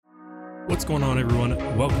What's going on, everyone?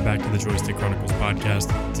 Welcome back to the Joystick Chronicles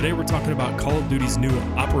podcast. Today we're talking about Call of Duty's new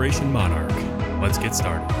Operation Monarch. Let's get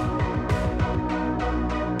started.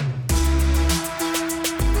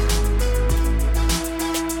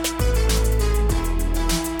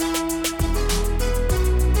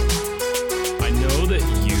 I know that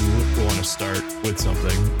you want to start with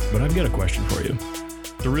something, but I've got a question for you.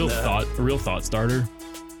 It's a real thought starter.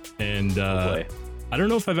 And I don't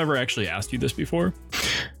know if I've ever actually asked you this before.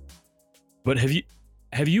 But have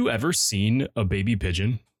you ever seen a baby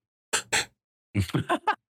pigeon?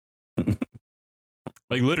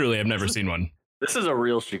 Like, literally, I've never seen one. This is a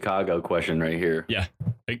real Chicago question right here. Yeah,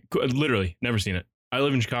 literally never seen it. I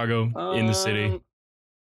live in Chicago, in the city.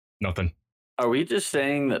 Nothing. Are we just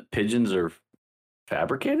saying that pigeons are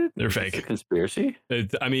fabricated? They're Is this fake. a conspiracy?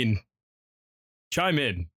 I mean, chime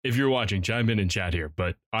in if you're watching. Chime in chat here.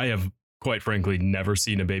 But I have, quite frankly, never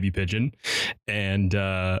seen a baby pigeon, and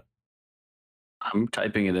I'm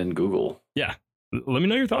typing it in Google. yeah. Let me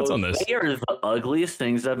know your thoughts on this. They are the ugliest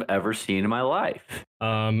things I've ever seen in my life.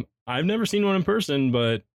 I've never seen one in person,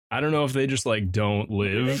 but I don't know if they just like don't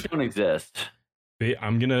live. They don't exist.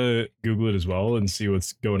 I'm gonna Google it as well and see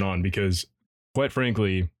what's going on because, quite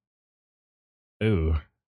frankly, ooh.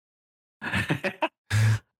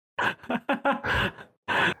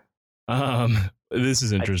 This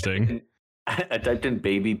is interesting. I typed in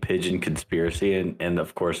baby pigeon conspiracy, and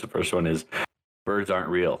of course the first one is birds aren't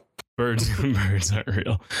real. Birds aren't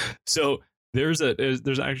real. So there's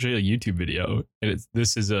actually a YouTube video, and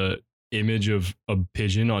this is a image of a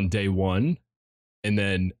pigeon on day 1, and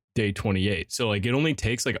then day 28. So like it only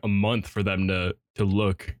takes like a month for them to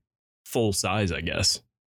look full size, I guess.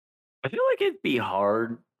 I feel like it'd be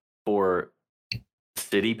hard for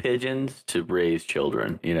city pigeons to raise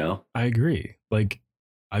children, you know? I agree. Like,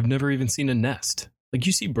 I've never even seen a nest. Like,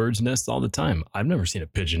 you see birds' nests all the time. I've never seen a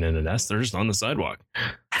pigeon in a nest. They're just on the sidewalk,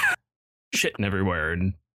 shitting everywhere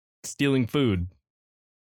and stealing food.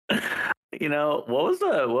 You know, what was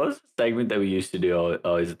the segment that we used to do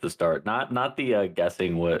always at the start? Not the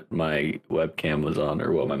guessing what my webcam was on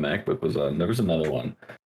or what my MacBook was on. There was another one.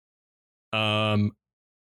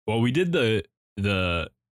 Well, we did the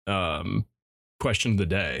question of the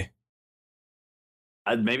day.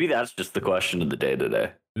 Maybe that's just the question of the day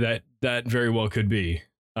today. That very well could be.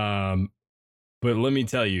 But let me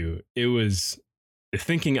tell you, it was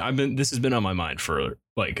thinking. This has been on my mind for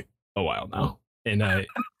like a while now, and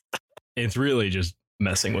it's really just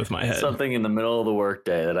messing with my head. Something in the middle of the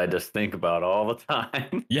workday that I just think about all the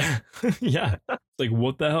time. Yeah, yeah. It's like,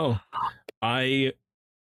 what the hell? It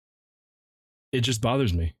just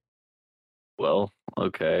bothers me. Well,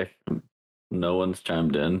 okay. No one's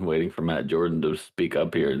chimed in, waiting for Matt Jordan to speak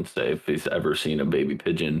up here and say if he's ever seen a baby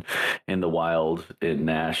pigeon in the wild in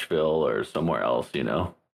Nashville or somewhere else, you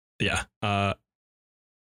know? Yeah.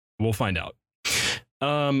 We'll find out.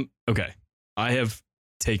 Okay. I have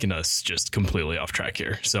taken us just completely off track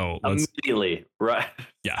here. So let's immediately, right?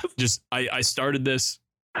 Yeah. Just I started this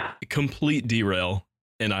complete derail,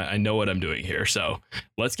 and I know what I'm doing here. So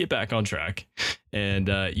let's get back on track. And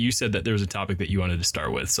you said that there was a topic that you wanted to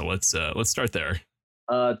start with. So let's start there.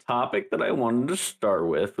 Topic that I wanted to start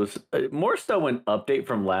with was more so an update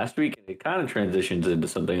from last week. And it kind of transitions into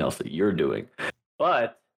something else that you're doing.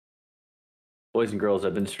 But boys and girls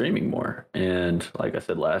have been streaming more. And like I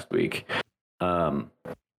said last week,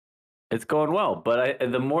 it's going well. But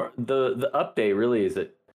the update really is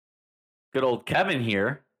that good old Kevin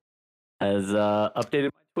here has updated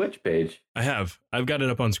my Twitch page. I've got it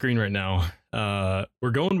up on screen right now.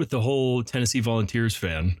 We're going with the whole Tennessee Volunteers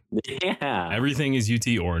fan. Yeah, everything is UT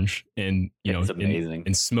orange, and it's amazing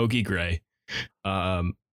and smoky gray.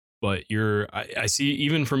 But I see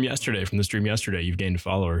even from the stream yesterday, you've gained a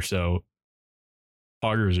follower. So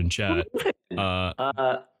poggers in chat.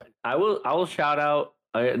 I will shout out.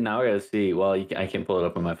 Now I gotta see. Well, I can't pull it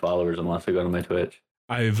up on my followers unless I go to my Twitch.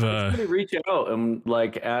 Somebody reached out and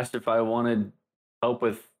like asked if I wanted help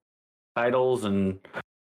with titles, and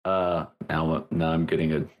now I'm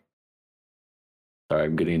getting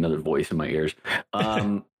I'm getting another voice in my ears.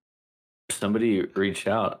 Somebody reached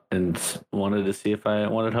out and wanted to see if I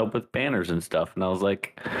wanted help with banners and stuff, and I was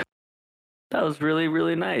like, that was really,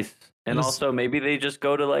 really nice. And also maybe they just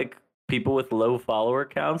go to like people with low follower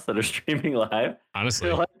counts that are streaming live.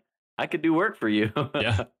 Honestly, like, I could do work for you.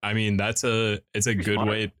 Yeah, I mean it's a good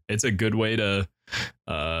way. It's a good way to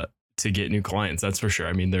get new clients. That's for sure.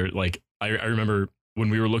 I mean, they're like I remember when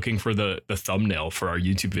we were looking for the thumbnail for our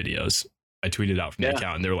YouTube videos. I tweeted out from the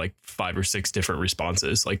account, and there were like 5 or 6 different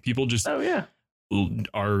responses. Like people just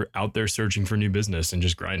are out there searching for new business and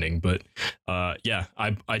just grinding. But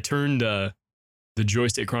I turned the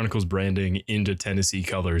Joystick Chronicles branding into Tennessee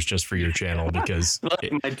colors just for your channel, because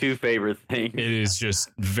my two favorite things. It is just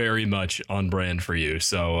very much on brand for you.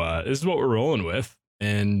 So this is what we're rolling with.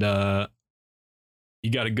 And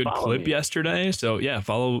you got a good clip yesterday. So yeah,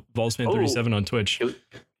 follow Volsman37 on Twitch. Can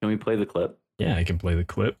we play the clip? Yeah, I can play the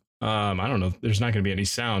clip. I don't know. There's not going to be any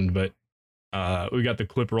sound, but we got the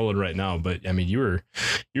clip rolling right now. But I mean, you were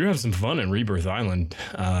having some fun in Rebirth Island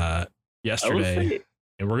yesterday,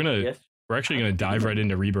 and we're actually gonna dive right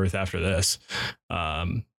into Rebirth after this.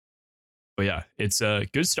 But yeah, it's a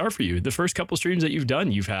good start for you. The first couple streams that you've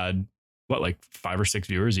done, you've had what, like 5 or 6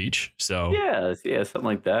 viewers each. So yeah, something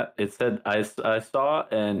like that. It said I saw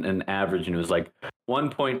an average, and it was like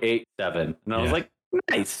 1.87, and I was like,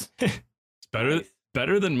 nice. It's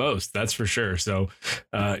better than most, that's for sure. So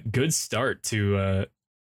good start to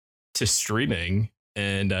streaming.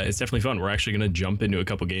 And it's definitely fun. We're actually going to jump into a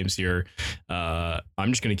couple games here. I'm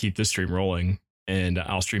just going to keep this stream rolling, and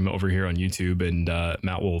I'll stream over here on YouTube, and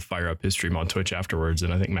Matt will fire up his stream on Twitch afterwards.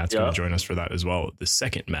 And I think Matt's going to join us for that as well. The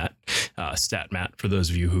second Matt, Stat Matt, for those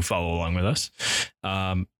of you who follow along with us.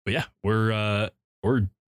 But yeah, we're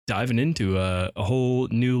diving into a whole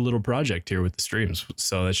new little project here with the streams.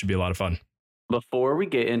 So that should be a lot of fun. Before we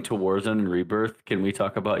get into Warzone and Rebirth, can we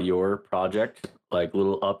talk about your project, like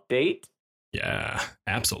little update? Yeah,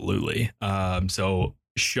 absolutely. So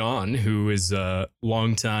Sean, who is a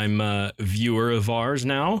longtime viewer of ours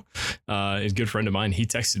now, is a good friend of mine. He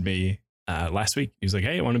texted me last week. He was like,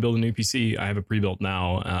 hey, I want to build a new PC. I have a pre-built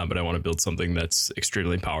now, but I want to build something that's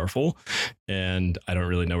extremely powerful. And I don't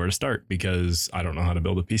really know where to start because I don't know how to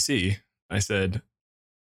build a PC. I said,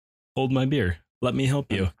 hold my beer. Let me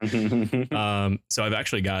help you. So I've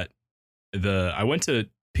actually got I went to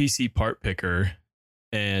PC Part Picker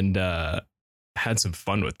and had some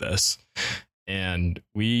fun with this, and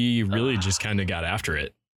we really just kind of got after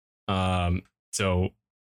it. So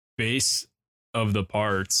base of the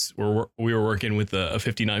parts, we were working with a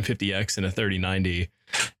 5950X and a 3090,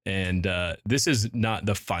 and this is not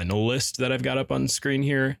the final list that I've got up on screen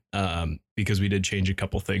here, because we did change a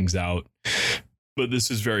couple things out, but this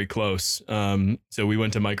is very close. So we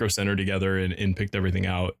went to Micro Center together and picked everything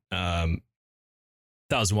out.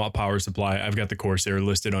 1,000-watt power supply. I've got the Corsair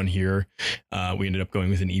listed on here. We ended up going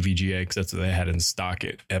with an EVGA because that's what they had in stock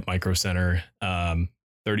at Micro Center.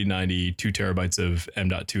 3090, 2 terabytes of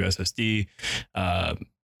M.2 SSD,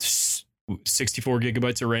 64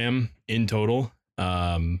 gigabytes of RAM in total,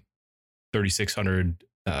 3600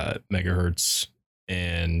 megahertz,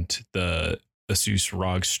 and the Asus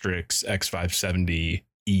ROG Strix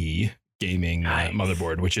X570E gaming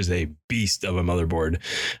motherboard, which is a beast of a motherboard.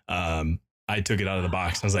 I took it out of the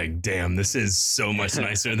box. I was like, damn, this is so much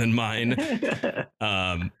nicer than mine.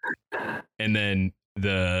 And then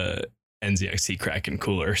the NZXT Kraken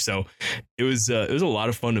cooler. So it was a lot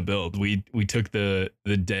of fun to build. We took the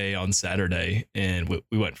day on Saturday, and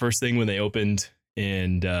we went first thing when they opened,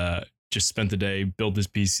 and just spent the day, built this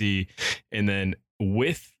PC. And then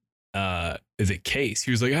with the case,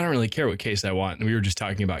 he was like, I don't really care what case I want. And we were just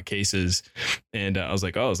talking about cases, and I was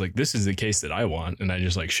like, this is the case that I want. And I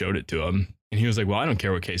just like showed it to him, and he was like, well, I don't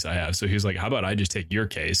care what case I have. So he was like, how about I just take your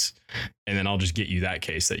case, and then I'll just get you that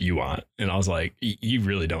case that you want. And I was like, you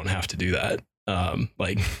really don't have to do that.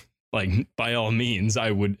 Like by all means,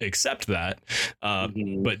 I would accept that,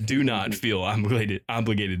 but do not feel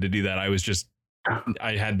obligated to do that.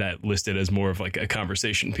 I had that listed as more of like a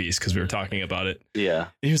conversation piece because we were talking about it. Yeah. And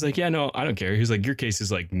he was like, yeah, no, I don't care. He was like, your case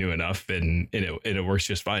is like new enough and it works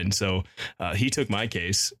just fine. So he took my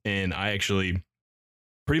case, and I actually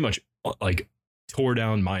pretty much like tore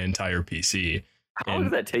down my entire PC. How long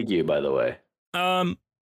did that take you, by the way? I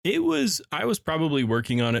was probably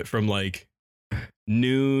working on it from like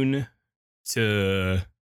noon to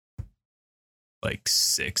like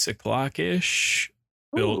 6 o'clock ish.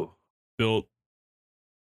 Built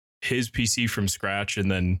his PC from scratch,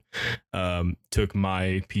 and then took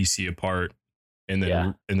my PC apart, and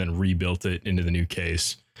then rebuilt it into the new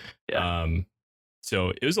case. Yeah.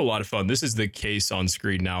 So it was a lot of fun. This is the case on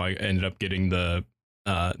screen now. I ended up getting the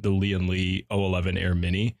Lian Li 011 Air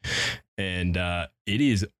Mini, and it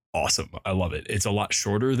is awesome. I love it. It's a lot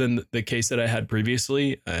shorter than the case that I had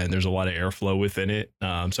previously, and there's a lot of airflow within it.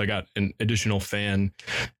 So I got an additional fan,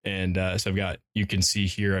 and so you can see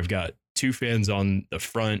here, I've got 2 fans on the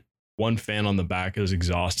front, 1 fan on the back as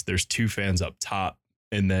exhaust. There's 2 fans up top,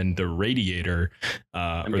 and then the radiator.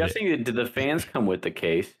 I'm guessing, did the fans come with the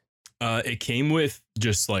case? It came with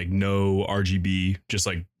just like no RGB, just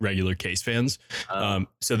like regular case fans.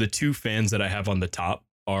 So the 2 fans that I have on the top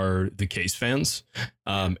are the case fans.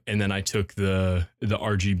 And then I took the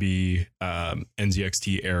RGB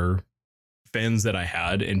NZXT Air fans that I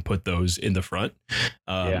had and put those in the front.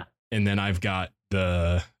 And then I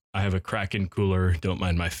have a Kraken cooler. Don't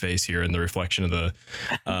mind my face here and the reflection of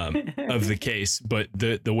the case. But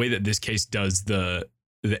the way that this case does the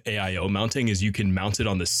AIO mounting is you can mount it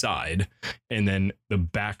on the side, and then the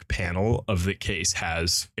back panel of the case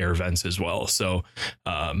has air vents as well. So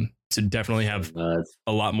to definitely have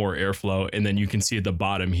a lot more airflow. And then you can see at the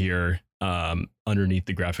bottom here, underneath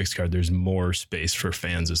the graphics card, there's more space for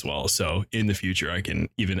fans as well. So in the future, I can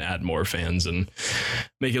even add more fans and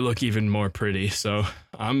make it look even more pretty. So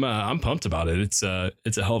I'm pumped about it. It's a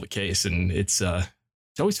hell of a case, and it's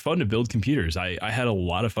always fun to build computers. I had a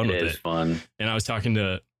lot of fun with it. It is fun. And I was talking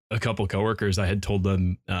to a couple coworkers. I had told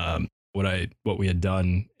them what we had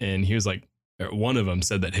done, and he was like, one of them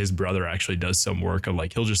said that his brother actually does some work of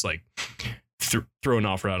like, he'll just like throw an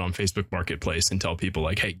offer out on Facebook Marketplace and tell people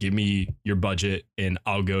like, hey, give me your budget and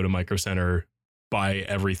I'll go to Micro Center, buy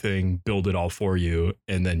everything, build it all for you,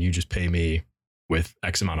 and then you just pay me with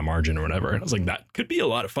X amount of margin or whatever. And I was like, that could be a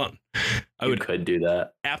lot of fun. Could do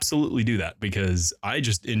that. Absolutely do that, because I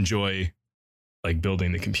just enjoy like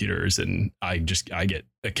building the computers, and I get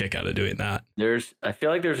a kick out of doing that. I feel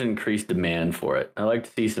like there's increased demand for it. I like to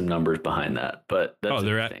see some numbers behind that, but that's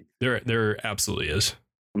there absolutely is.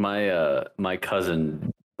 My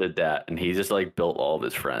cousin did that, and he just like built all of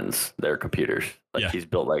his friends their computers. Like he's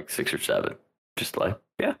built like 6 or 7. Just like,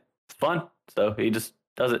 yeah, it's fun. So he just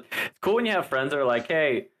does it. It's cool when you have friends that are like,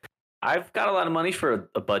 hey, I've got a lot of money for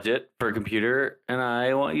a budget for a computer, and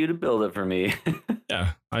I want you to build it for me.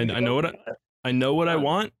 Yeah, I know what I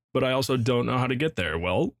want, but I also don't know how to get there.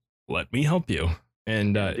 Well, let me help you.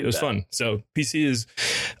 And it was fun. So PC is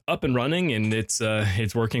up and running, and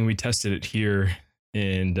it's working. We tested it here,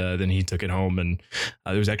 and then he took it home, and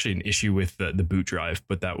there was actually an issue with the boot drive,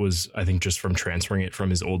 but that was, I think, just from transferring it from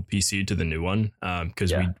his old PC to the new one,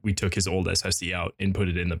 because we took his old SSD out and put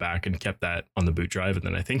it in the back and kept that on the boot drive, and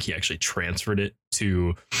then I think he actually transferred it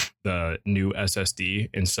to the new SSD,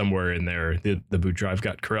 and somewhere in there the boot drive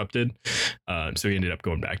got corrupted, so he ended up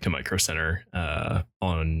going back to Micro Center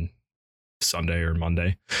on Sunday or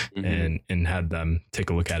Monday, and had them take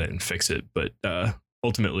a look at it and fix it. But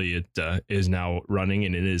ultimately it is now running,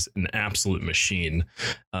 and it is an absolute machine,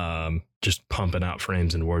 just pumping out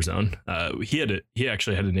frames in Warzone. He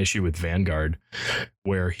actually had an issue with Vanguard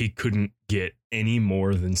where he couldn't get any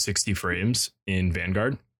more than 60 frames in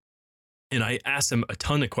Vanguard. And I asked him a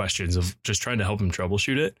ton of questions of just trying to help him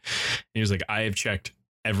troubleshoot it. And he was like, I have checked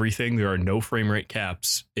everything. There are no frame rate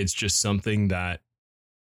caps. It's just something that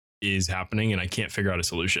is happening, and I can't figure out a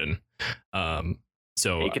solution.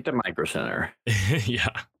 So take it to Micro Center. Yeah,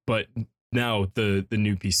 but now the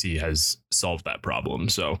new PC has solved that problem,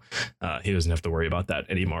 so he doesn't have to worry about that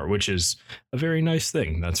anymore, which is a very nice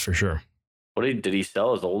thing, that's for sure. What did he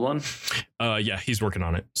sell his old one? Yeah, he's working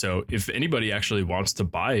on it. So if anybody actually wants to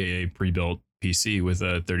buy a pre-built PC with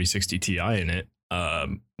a 3060 Ti in it,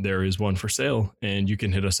 there is one for sale, and you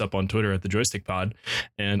can hit us up on Twitter at the Joystick Pod,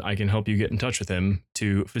 and I can help you get in touch with him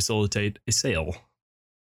to facilitate a sale.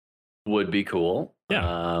 Would be cool.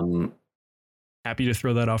 Yeah. Happy to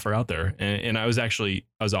throw that offer out there. And I was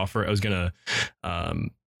gonna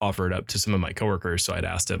offer it up to some of my coworkers. So I'd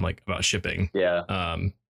asked him like about shipping. Yeah.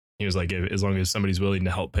 He was like, as long as somebody's willing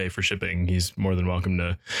to help pay for shipping, he's more than welcome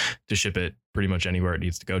to ship it pretty much anywhere it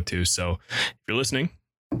needs to go to. So if you're listening,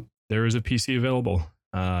 there is a PC available.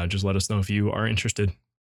 Just let us know if you are interested.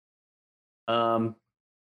 Those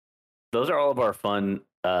are all of our fun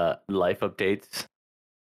life updates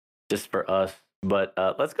just for us. But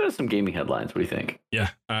let's go to some gaming headlines. What do you think? Yeah,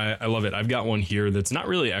 I love it. I've got one here that's not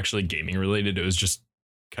really actually gaming related. It was just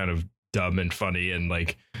kind of dumb and funny, and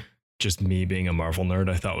like just me being a Marvel nerd,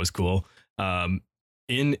 I thought was cool.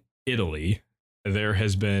 In Italy, there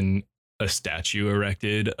has been a statue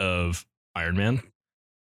erected of Iron Man.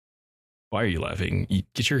 Why are you laughing?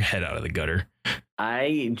 Get your head out of the gutter.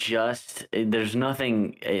 There's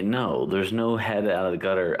nothing, no, there's no head out of the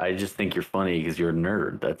gutter. I just think you're funny because you're a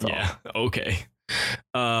nerd. That's all. Yeah, okay.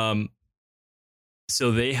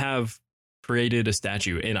 So they have created a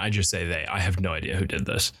statue, and I just say I have no idea who did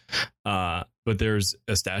this. But there's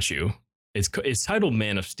a statue. It's titled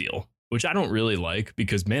Man of Steel, which I don't really like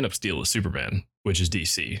because Man of Steel is Superman, which is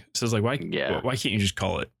DC. So it's like, why can't you just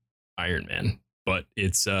call it Iron Man? But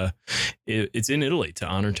it's in Italy to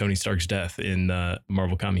honor Tony Stark's death in the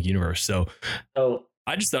Marvel comic universe. So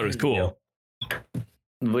I just thought it was cool.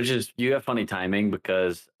 Which is, you have funny timing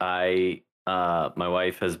because my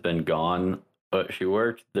wife has been gone, but she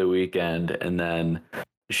worked the weekend and then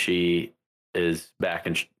she is back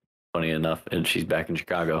in, funny enough, and she's back in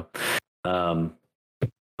Chicago. But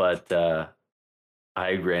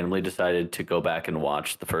I randomly decided to go back and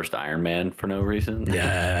watch the first Iron Man for no reason.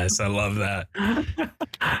 Yes, I love that.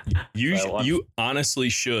 You honestly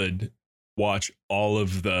should watch all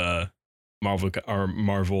of the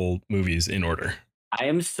Marvel movies in order. I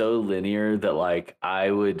am so linear that like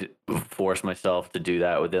I would force myself to do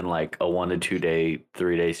that within like a 1 to 2 day,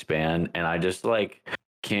 3 day span, and I just like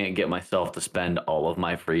can't get myself to spend all of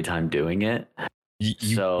my free time doing it.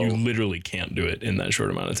 You literally can't do it in that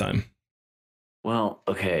short amount of time. Well,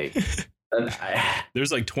 okay.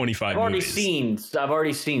 There's like 25 I've already seen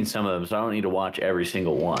some of them, so I don't need to watch every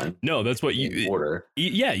single one. No, that's what you order.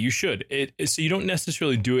 Yeah, you should. So you don't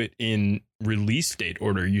necessarily do it in release date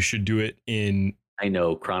order. You should do it in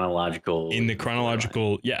chronological. In the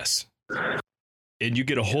chronological, yes. And you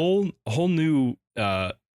get a whole new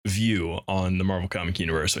view on the Marvel comic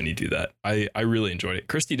universe when you do that. I really enjoyed it.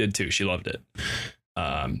 Christy did too. She loved it.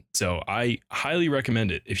 So I highly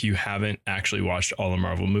recommend it. If you haven't actually watched all the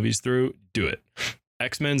Marvel movies through, do it.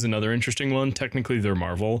 X-Men's another interesting one. Technically they're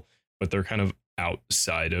Marvel, but they're kind of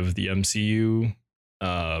outside of the MCU.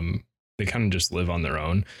 They kind of just live on their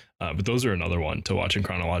own. But those are another one to watch in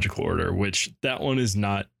chronological order, which that one is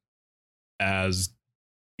not as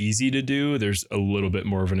easy to do. There's a little bit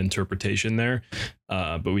more of an interpretation there.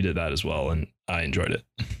 But we did that as well, and I enjoyed it.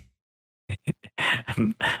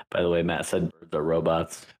 By the way, Matt said birds are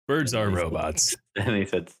robots. Birds are robots. And he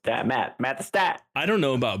said, stat, Matt the stat. I don't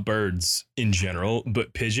know about birds in general,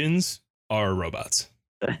 but pigeons are robots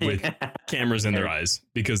with cameras in their eyes,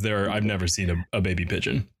 because I've never seen a baby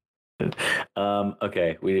pigeon.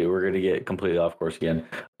 Okay, we're gonna get completely off course again.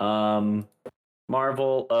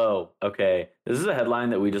 Marvel. Oh, okay. This is a headline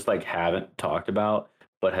that we just like haven't talked about,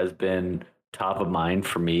 but has been top of mind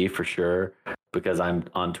for me for sure, because I'm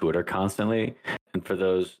on Twitter constantly. And for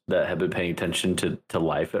those that have been paying attention to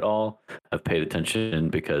life at all, I've paid attention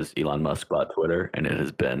because Elon Musk bought Twitter, and it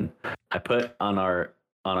has been. I put on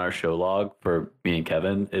our show log for me and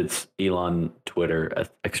Kevin, it's Elon Twitter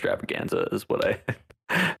extravaganza is what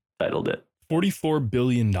I titled it. $44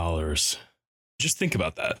 billion. Just think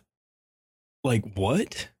about that. Like,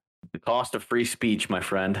 what? The cost of free speech, my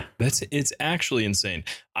friend. It's actually insane.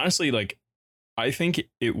 Honestly, like, I think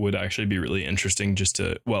it would actually be really interesting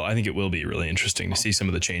I think it will be really interesting to see some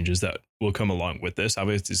of the changes that will come along with this.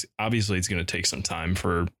 Obviously it's going to take some time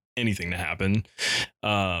for anything to happen.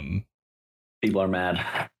 People are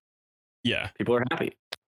mad. Yeah. People are happy.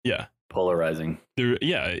 Yeah. Polarizing.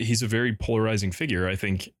 He's a very polarizing figure. I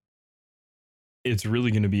think it's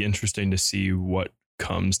really going to be interesting to see what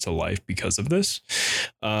comes to life because of this.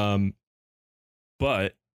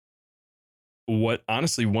 But what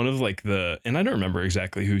honestly, one of like and I don't remember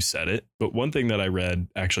exactly who said it, but one thing that I read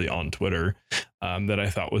actually on Twitter that I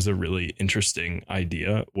thought was a really interesting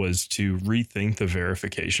idea was to rethink the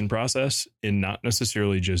verification process and not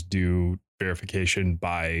necessarily just do verification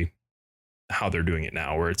by how they're doing it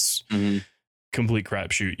now, where it's complete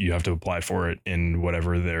crapshoot. You have to apply for it, and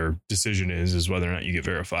whatever their decision is whether or not you get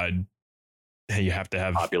verified. You have to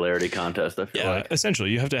have popularity contest. I feel like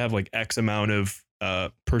essentially you have to have like X amount of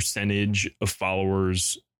percentage of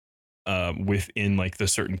followers within like the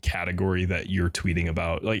certain category that you're tweeting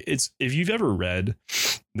about. Like, it's, if you've ever read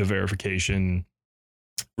the verification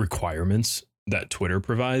requirements that Twitter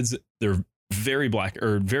provides, they're very black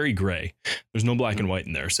or very gray. There's no black and white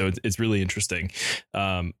in there. So it's really interesting.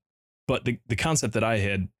 But the concept that I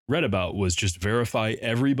had read about was just verify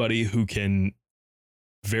everybody who can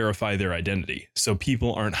verify their identity. So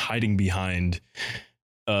people aren't hiding behind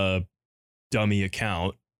a dummy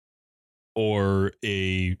account or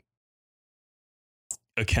a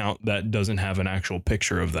account that doesn't have an actual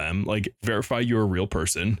picture of them. Like, verify you're a real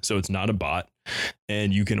person, so it's not a bot,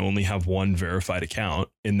 and you can only have one verified account,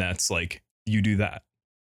 and that's like, you do that.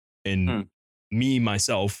 And me,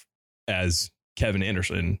 myself, as Kevin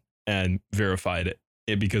Anderson, and verified it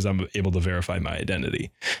because I'm able to verify my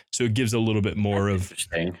identity. So it gives a little bit more of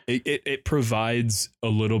it provides a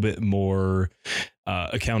little bit more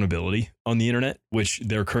accountability on the internet, which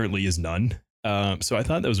there currently is none. So I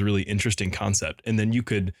thought that was a really interesting concept. And then you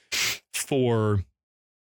could, for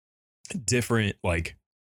different like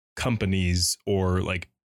companies or like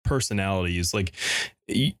personalities, like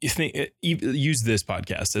you think, use this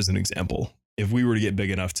podcast as an example. If we were to get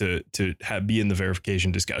big enough to be in the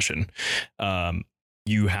verification discussion,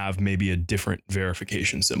 you have maybe a different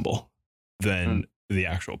verification symbol than the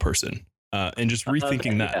actual person, and just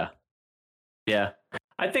rethinking that. Yeah,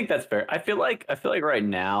 I think that's fair. I feel like right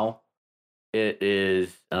now it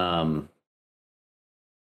is not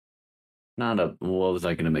a. What was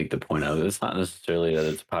I going to make the point of? It's not necessarily that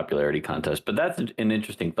it's a popularity contest, but that's an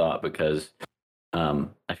interesting thought, because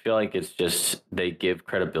I feel like it's just they give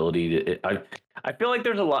credibility to it. I feel like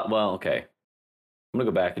there's a lot. Well, okay, I'm gonna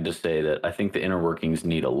go back and just say that I think the inner workings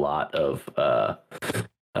need a lot of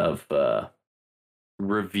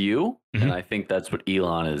review, and I think that's what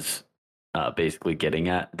Elon is basically getting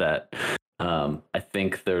at. That I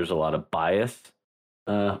think there's a lot of bias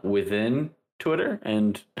within Twitter,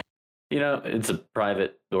 and it's a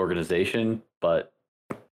private organization, but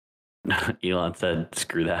Elon said,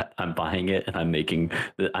 "Screw that! I'm buying it, and I'm making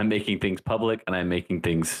things public, and I'm making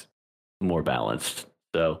things more balanced."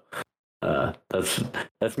 So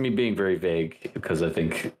that's me being very vague because I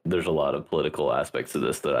think there's a lot of political aspects of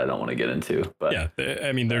this that I don't want to get into. But yeah,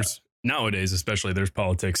 I mean, there's nowadays, especially, there's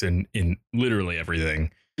politics in literally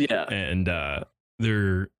everything. Yeah, and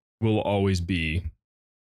there will always be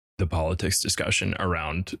the politics discussion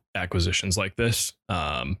around acquisitions like this.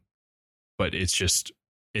 But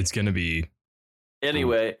it's going to be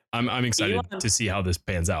anyway. I'm excited to see how this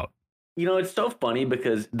pans out. It's so funny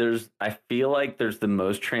because I feel like there's the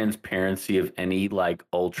most transparency of any like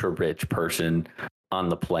ultra rich person on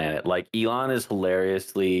the planet. Like Elon is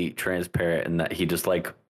hilariously transparent in that he just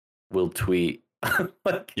like will tweet.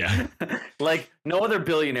 Like no other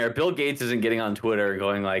billionaire. Bill Gates isn't getting on Twitter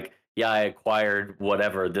going like, yeah, I acquired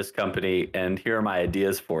whatever this company and here are my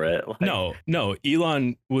ideas for it. Like, no,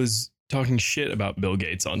 Elon was talking shit about Bill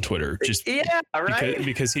Gates on Twitter just right?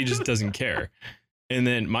 because he just doesn't care. And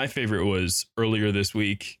then my favorite was earlier this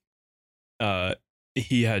week. Elon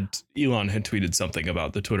had tweeted something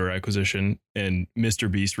about the Twitter acquisition, and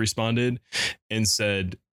Mr. Beast responded and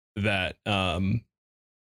said that I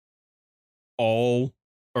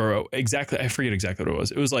forget exactly what it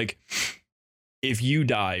was. It was like, if you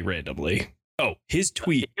die randomly. Oh, his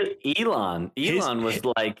tweet. Elon was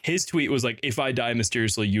like, his tweet was like, if I die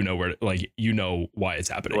mysteriously, why it's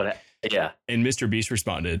happening. Yeah. And Mr. Beast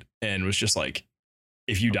responded and was just like,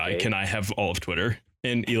 if you die, can I have all of Twitter?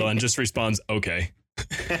 And Elon just responds, okay.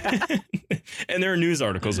 And there are news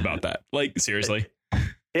articles about that. Like, seriously.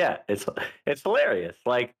 Yeah, it's hilarious.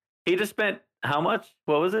 Like, he just spent how much?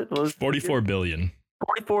 What was it? 44 billion.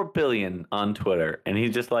 44 billion on Twitter, and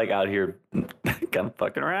he's just like out here kind of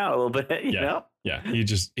fucking around a little bit, you know? Yeah, he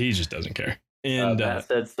just doesn't care. And that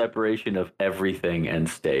said, separation of everything and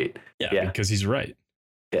state. Yeah, because he's right.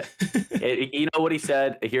 Yeah. You know what he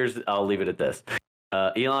said? I'll leave it at this.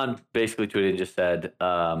 Elon basically tweeted and just said,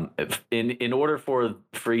 in order for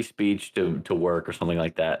free speech to work or something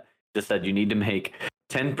like that, just said you need to make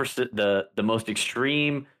 10% the most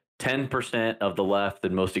extreme 10% of the left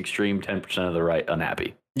and most extreme 10% of the right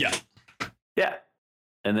unhappy. Yeah.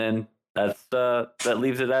 And then that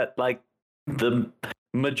leaves it at like the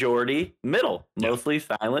majority middle, mostly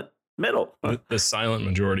silent middle. The silent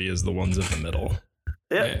majority is the ones in the middle.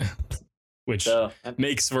 Yeah. Which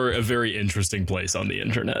makes for a very interesting place on the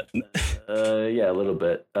internet. Yeah, a little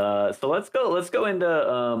bit. So let's go into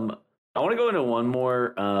I want to go into one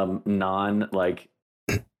more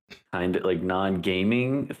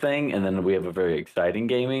non-gaming thing, and then we have a very exciting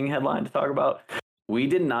gaming headline to talk about. We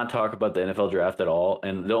did not talk about the NFL draft at all,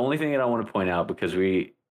 and the only thing that I want to point out, because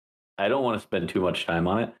I don't want to spend too much time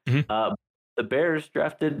on it, the Bears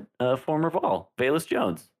drafted former Vol, Velus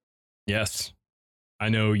Jones. Yes, I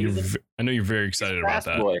know you're very excited about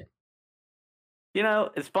that. Boy.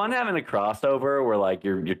 It's fun having a crossover where like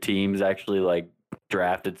your team's actually like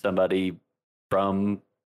drafted somebody from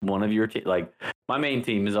one of your team. Like my main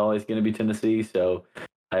team is always going to be Tennessee, so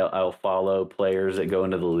I'll follow players that go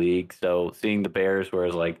into the league. So seeing the Bears,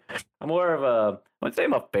 whereas like I'm more of I wouldn't say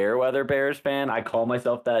I'm a fair weather Bears fan. I call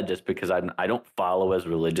myself that just because I don't follow as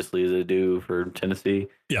religiously as I do for Tennessee.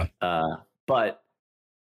 Yeah. But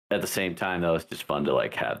at the same time, though, it's just fun to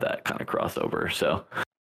like have that kind of crossover. So,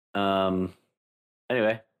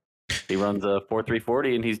 anyway, he runs a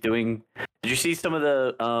 4.340, and he's doing. Did you see some of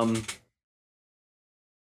the?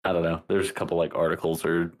 I don't know. There's a couple like articles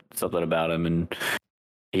or something about him, and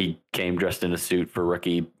he came dressed in a suit for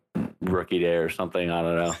rookie day or something. I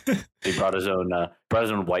don't know. He brought his own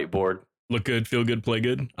whiteboard. Look good, feel good, play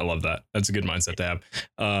good. I love that. That's a good mindset to have.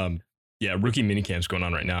 Yeah, rookie minicamp's going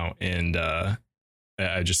on right now, and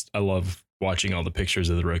I love watching all the pictures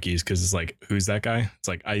of the rookies because it's like, who's that guy? It's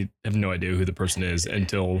like I have no idea who the person is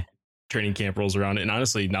until training camp rolls around. And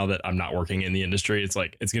honestly, now that I'm not working in the industry, it's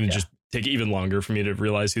like it's going to just take even longer for me to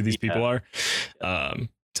realize who these people are. So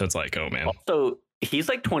it's like, oh man. Also, he's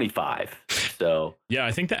like 25. So yeah,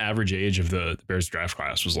 I think the average age of the Bears draft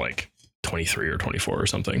class was like 23 or 24 or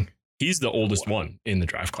something. He's the oldest one in the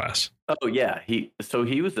draft class. Oh yeah, he was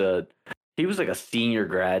like a senior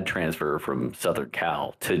grad transfer from Southern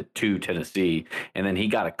Cal to Tennessee, and then he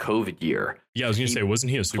got a COVID year. Yeah, I was gonna say, wasn't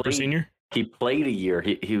he a super senior? he played a year.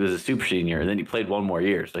 He was a super senior, and then he played one more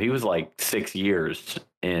year. So he was like 6 years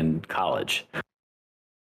in college,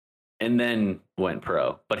 and then went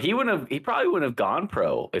pro. But he probably wouldn't have gone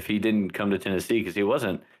pro if he didn't come to Tennessee, because he was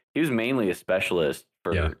mainly a specialist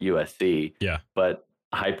for USC. Yeah. But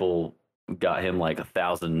Heupel got him like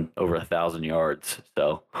over 1,000 yards.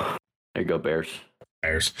 So there you go, Bears.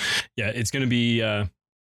 Yeah, it's going to be an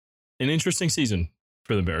interesting season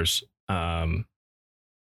for the Bears. I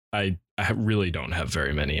really don't have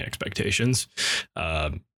very many expectations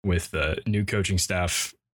with the new coaching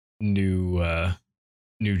staff, new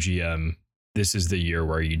GM. This is the year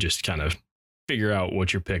where you just kind of figure out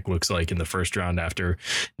what your pick looks like in the first round after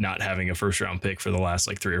not having a first round pick for the last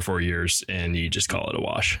like 3 or 4 years, and you just call it a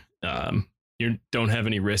wash. You don't have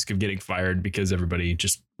any risk of getting fired because everybody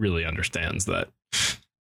just really understands that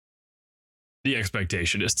the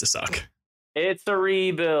expectation is to suck. It's a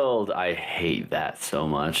rebuild. I hate that so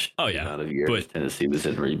much. Oh yeah, out of years Tennessee was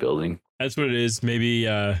in rebuilding. That's what it is. Maybe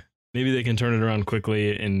they can turn it around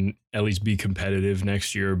quickly and at least be competitive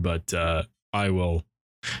next year. But I will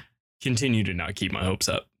continue to not keep my hopes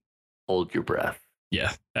up. Hold your breath.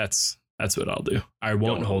 Yeah, that's what I'll do. I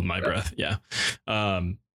won't hold my breath. Yeah.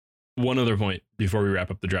 One other point before we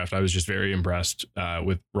wrap up the draft, I was just very impressed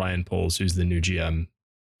with Ryan Poles, who's the new GM.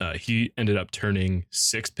 He ended up turning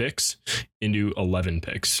 6 picks into 11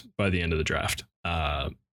 picks by the end of the draft.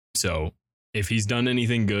 So if he's done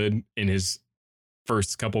anything good in his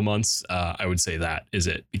first couple months, I would say that is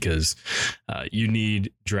it, because you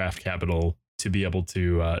need draft capital to be able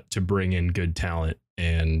to bring in good talent,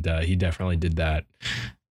 and he definitely did that.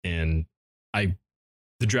 And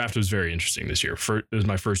the draft was very interesting this year. It was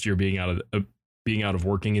my first year being out of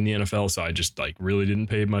working in the NFL, so I just like really didn't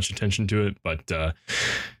pay much attention to it. But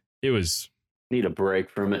it was need a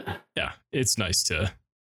break from it. Yeah, it's nice to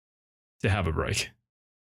have a break.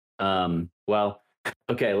 Well,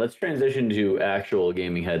 okay, let's transition to actual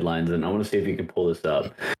gaming headlines, and I want to see if you can pull this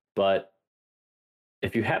up. But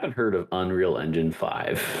if you haven't heard of Unreal Engine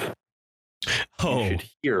 5, you should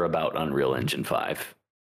hear about Unreal Engine 5.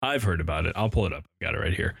 I've heard about it. I'll pull it up. I've got it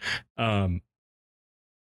right here.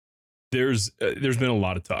 There's been a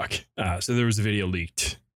lot of talk. So there was a video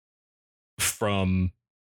leaked from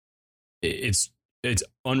it's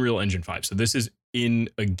Unreal Engine 5. So this is in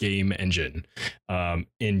a game engine. And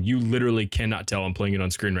you literally cannot tell. I'm playing it on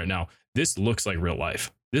screen right now. This looks like real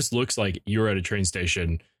life. This looks like you're at a train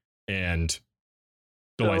station and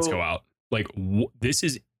the lights go out. Like this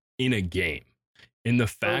is in a game. And the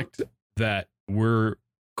fact that we're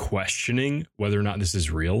questioning whether or not this is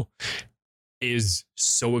real is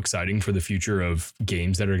so exciting for the future of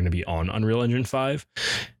games that are going to be on Unreal Engine 5.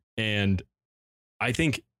 And I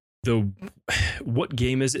think what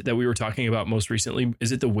game is it that we were talking about most recently?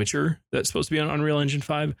 Is it The Witcher that's supposed to be on Unreal Engine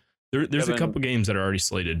 5? There's a couple games that are already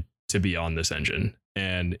slated to be on this engine,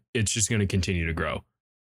 and it's just going to continue to grow.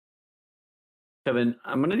 Kevin,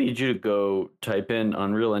 I'm going to need you to go type in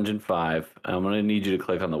Unreal Engine 5. I'm going to need you to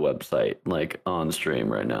click on the website, like on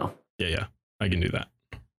stream right now. Yeah, I can do that.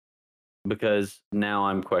 Because now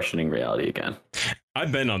I'm questioning reality again.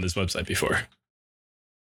 I've been on this website before.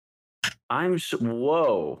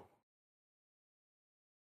 Whoa.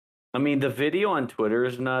 I mean, the video on Twitter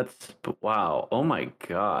is nuts, but wow. Oh my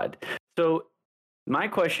God. So my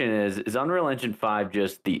question is Unreal Engine 5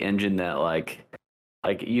 just the engine that like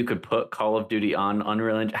you could put Call of Duty on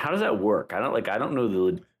Unreal Engine? How does that work? I don't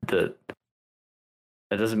know that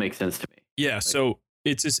doesn't make sense to me. Yeah, so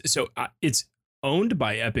it's owned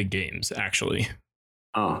by Epic Games, actually.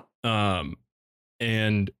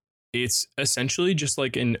 And it's essentially just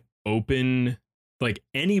like an open, like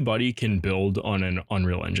anybody can build on an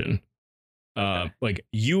Unreal Engine. Okay. Like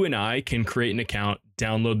you and I can create an account,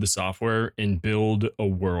 download the software, and build a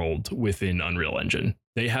world within Unreal Engine.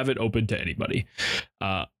 They have it open to anybody.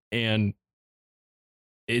 And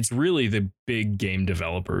it's really the big game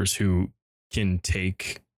developers who can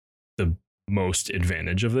take the most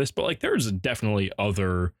advantage of this. But like there's definitely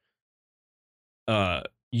other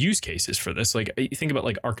use cases for this. Like you think about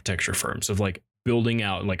like architecture firms of like building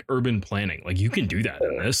out like urban planning. Like you can do that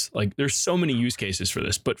in this. Like there's so many use cases for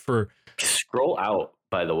this. But for scroll out,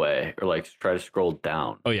 by the way, or like try to scroll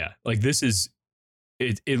down. Oh yeah, like this is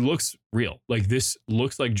it looks real. Like this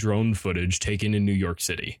looks like drone footage taken in New York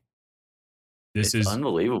City. This is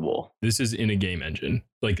unbelievable. This is in a game engine.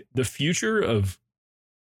 Like the future of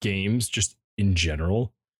games just in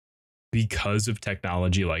general, because of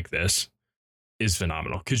technology like this, is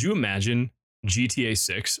phenomenal. Could you imagine GTA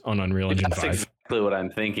 6 on Unreal Engine 5? That's exactly what I'm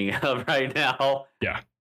thinking of right now. Yeah.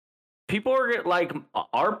 People are like,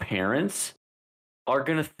 our parents are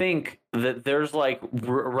gonna think that there's like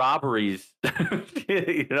robberies,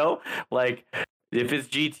 you know, like if it's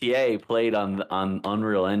GTA played on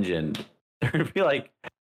Unreal Engine, they're gonna be like,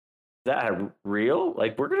 "Is that real?"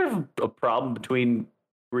 Like we're gonna have a problem between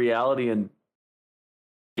reality and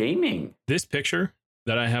gaming. This picture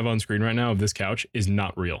that I have on screen right now of this couch is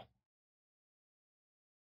not real.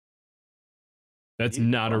 That's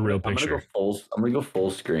not a real picture. I'm gonna go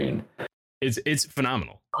full screen. It's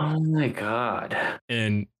phenomenal. Oh my god!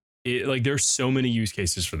 And there's so many use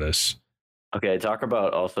cases for this. Okay, talk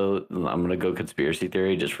about also. I'm gonna go conspiracy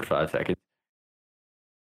theory just for 5 seconds.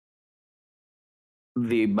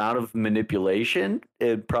 The amount of manipulation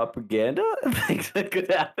and propaganda things that could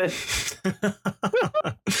happen.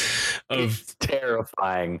 It's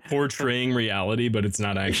terrifying. Portraying reality, but it's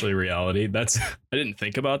not actually reality. I didn't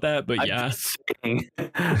think about that, but yeah.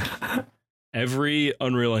 Every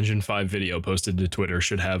Unreal Engine 5 video posted to Twitter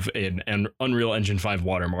should have an Unreal Engine 5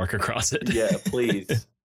 watermark across it. Yeah, please.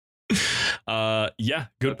 Yeah,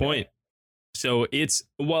 good point. So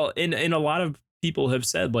and a lot of people have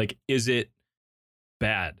said, like, is it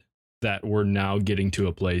bad that we're now getting to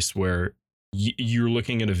a place where you're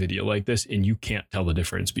looking at a video like this and you can't tell the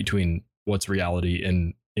difference between what's reality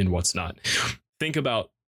and what's not? Think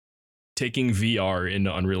about taking VR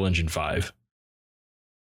into Unreal Engine 5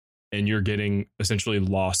 and you're getting essentially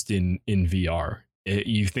lost in VR.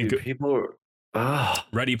 You think people are,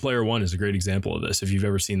 Ready Player One is a great example of this. If you've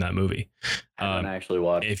ever seen that movie, I haven't actually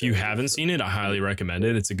watched. If you haven't seen it, I highly recommend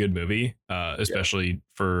it. It's a good movie, especially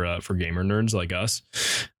for gamer nerds like us.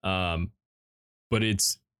 But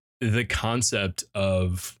it's the concept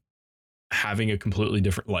of having a completely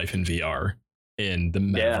different life in VR and the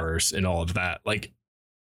metaverse and all of that. Like,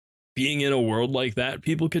 being in a world like that,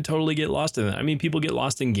 people could totally get lost in it. I mean, people get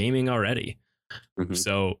lost in gaming already. Mm-hmm.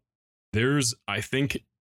 So I think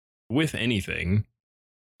with anything,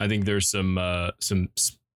 I think there's some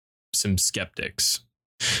skeptics.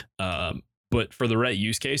 But for the right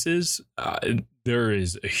use cases, there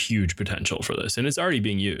is a huge potential for this, and it's already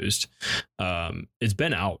being used. It's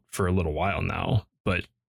been out for a little while now, but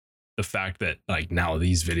the fact that like now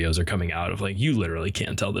these videos are coming out of like you literally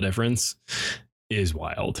can't tell the difference is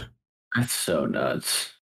wild. That's so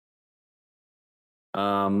nuts.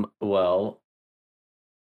 Well,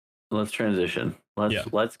 let's transition.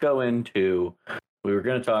 Let's go into. We were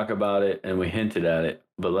going to talk about it, and we hinted at it,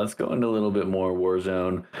 but let's go into a little bit more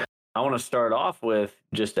Warzone. I want to start off with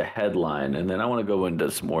just a headline, and then I want to go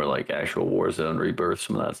into some more like actual Warzone Rebirth,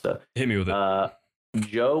 some of that stuff. Hit me with it.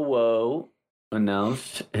 Joe Woe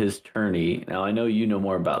announced his tourney. Now I know you know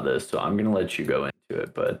more about this, so I'm going to let you go into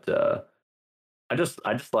it, but I just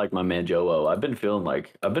like my man Joe-O. I've been feeling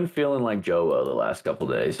like Joe-O the last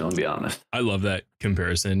couple of days, so I'm gonna be honest. I love that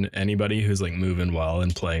comparison. Anybody who's like moving well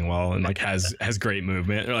and playing well and like has great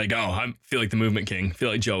movement, they're like, oh, I feel like the movement king. I feel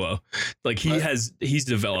like Joe-O. Like he's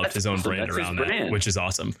developed his own brand around that, which is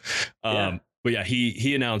awesome. But yeah,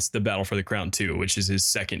 he announced the Battle for the Crown 2, which is his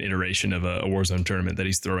second iteration of a Warzone tournament that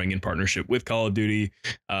he's throwing in partnership with Call of Duty,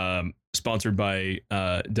 sponsored by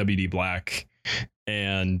WD Black.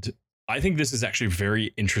 And I think this is actually a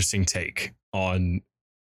very interesting take on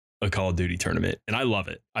a Call of Duty tournament, and I love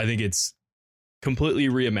it. I think it's completely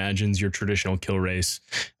reimagines your traditional kill race.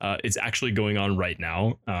 It's actually going on right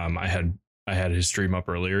now. I had his stream up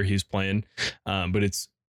earlier. He's playing, but it's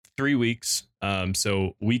 3 weeks.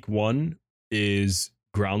 So week 1 is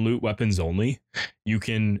ground loot weapons only. You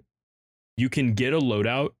can get a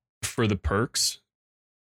loadout for the perks,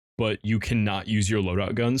 but you cannot use your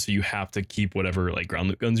loadout guns. So you have to keep whatever like ground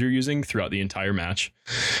loot guns you're using throughout the entire match.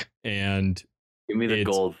 And give me the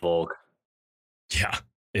gold Volk. Yeah.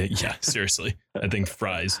 Yeah. Seriously. I think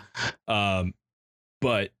fries.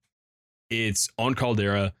 But it's on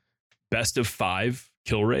Caldera, best of 5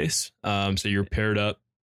 kill race. So you're paired up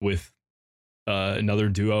with another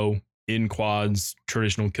duo in quads,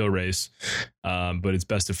 traditional kill race, but it's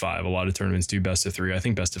best of 5. A lot of tournaments do best of 3. I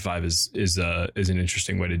think best of 5 is an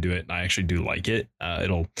interesting way to do it, and I actually do like it.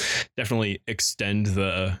 It'll definitely extend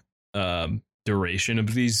the duration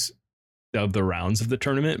of the rounds of the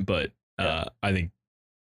tournament, but I think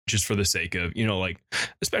just for the sake of, like,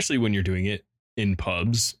 especially when you're doing it in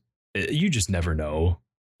pubs, you just never know,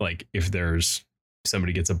 like, if there's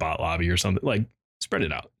somebody gets a bot lobby or something. Like, spread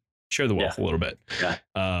it out. Share the wealth a little bit.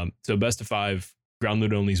 Yeah. So best of 5, ground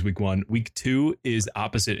loot only is week 1. Week 2 is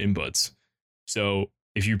opposite inputs. So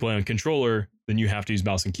if you play on controller, then you have to use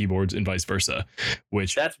mouse and keyboards and vice versa,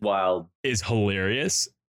 which that's wild. Is hilarious.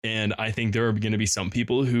 And I think there are going to be some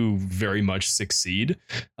people who very much succeed.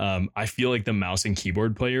 I feel like the mouse and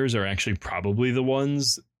keyboard players are actually probably the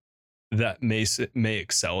ones that may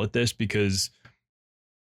excel at this, because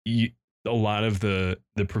a lot of the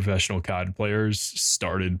professional COD players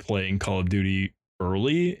started playing Call of Duty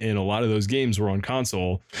early, and a lot of those games were on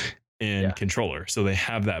console and controller, so they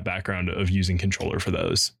have that background of using controller for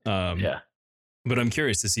those. But I'm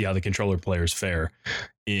curious to see how the controller players fare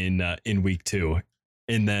in week 2,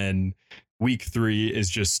 and then week 3 is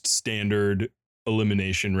just standard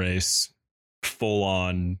elimination race, full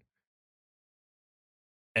on.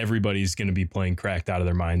 Everybody's going to be playing cracked out of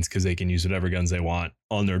their minds because they can use whatever guns they want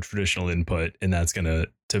on their traditional input, and that's going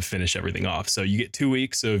to finish everything off. So you get 2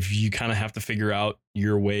 weeks of you kind of have to figure out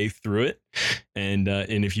your way through it, and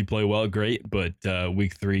if you play well, great. But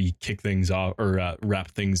week 3, kick things off or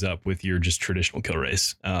wrap things up with your just traditional kill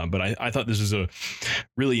race. But I thought this was a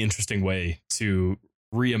really interesting way to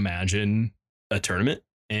reimagine a tournament,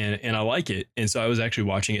 and I like it. And so I was actually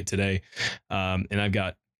watching it today, and I've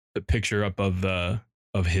got a picture up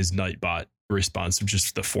of his Nightbot response of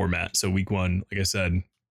just the format. So week 1, like I said,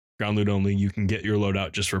 ground loot only. You can get your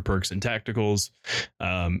loadout just for perks and tacticals.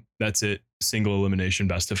 That's it. Single elimination,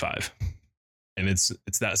 best of 5. And it's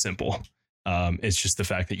that simple. It's just the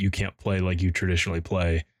fact that you can't play like you traditionally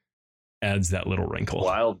play adds that little wrinkle.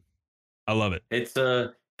 Wild. I love it.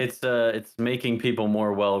 It's making people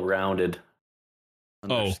more well-rounded on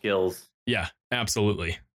their skills. Yeah,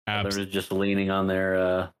 absolutely. They're just leaning on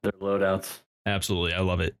their loadouts. Absolutely. I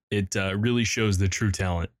love it. It really shows the true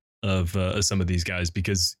talent of some of these guys,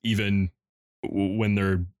 because even when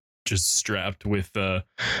they're just strapped with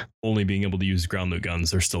only being able to use ground loot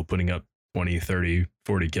guns, they're still putting up 20, 30,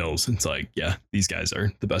 40 kills. It's like, yeah, these guys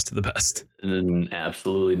are the best of the best.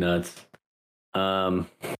 Absolutely nuts.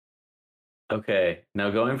 Okay,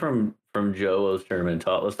 now going from Joe's tournament,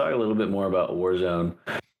 let's talk a little bit more about Warzone.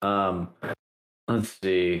 Let's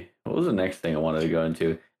see. What was the next thing I wanted to go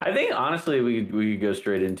into? I think honestly we could go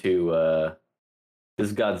straight into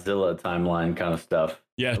this Godzilla timeline kind of stuff.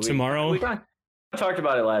 Yeah, tomorrow. We talked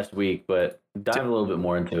about it last week, but dive a little bit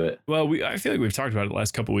more into it. Well, I feel like we've talked about it the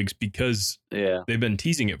last couple of weeks because they've been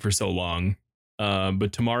teasing it for so long.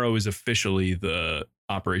 But tomorrow is officially the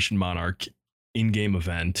Operation Monarch in-game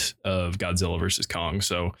event of Godzilla versus Kong.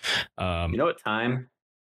 So, you know what time?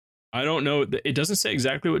 I don't know. It doesn't say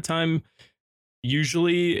exactly what time.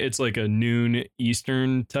 Usually it's like a noon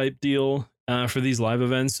Eastern type deal for these live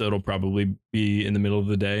events. So it'll probably be in the middle of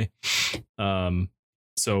the day.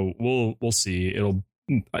 So we'll see.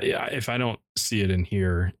 If I don't see it in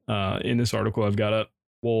here in this article I've got up,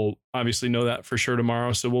 we'll obviously know that for sure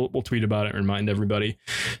tomorrow. So we'll tweet about it and remind everybody.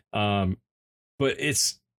 But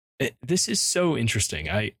this is so interesting.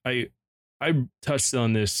 I touched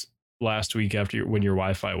on this last week when your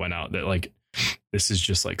Wi-Fi went out, that like this is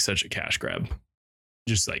just like such a cash grab.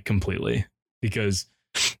 Just like completely, because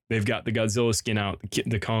they've got the Godzilla skin out.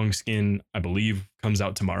 The Kong skin, I believe, comes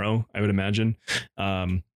out tomorrow, I would imagine.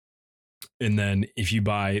 And then if you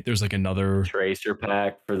buy, there's like another tracer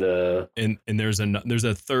pack for the and there's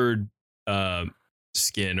a third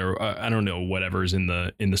skin, or I don't know, whatever's in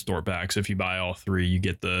the store pack. So if you buy all 3, you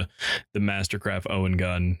get the Mastercraft Owen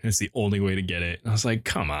gun. It's the only way to get it. I was like,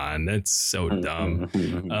 come on, that's so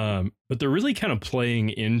dumb. But they're really kind of playing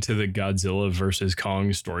into the Godzilla versus Kong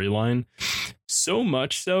storyline, so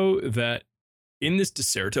much so that in this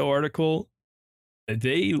Deserto article,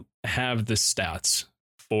 they have the stats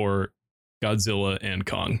for Godzilla and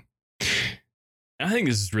Kong. I think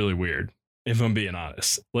this is really weird, if I'm being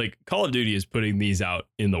honest. Like, Call of Duty is putting these out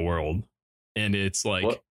in the world, and it's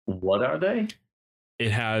like, what are they?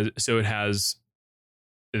 It has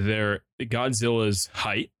their Godzilla's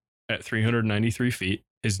height at 393 feet,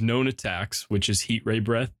 his known attacks, which is Heat Ray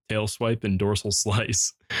Breath, Tail Swipe, and Dorsal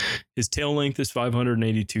Slice. His tail length is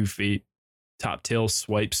 582 feet. Top tail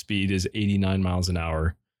swipe speed is 89 miles an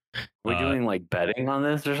hour. We're doing like betting on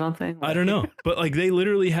this or something? I don't know, but like they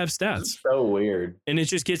literally have stats. So weird. And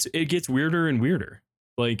it gets weirder and weirder.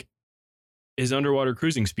 Like, his underwater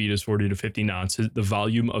cruising speed is 40 to 50 knots. The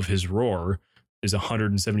volume of his roar is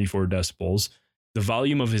 174 decibels. The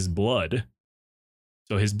volume of his blood,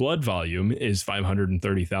 so his blood volume is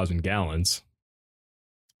 530,000 gallons.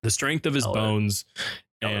 The strength of his bones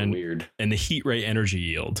and the heat ray energy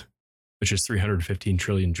yield, which is 315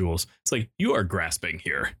 trillion joules. It's like, you are grasping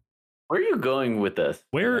here. Where are you going with this?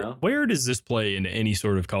 Where does this play into any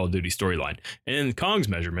sort of Call of Duty storyline? And in Kong's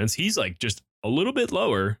measurements, he's like just a little bit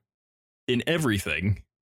lower in everything.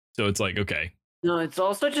 So it's like, okay. No, it's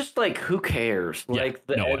also just like, who cares? Yeah, like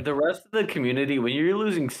the rest of the community, when you're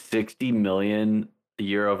losing 60 million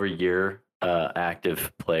year over year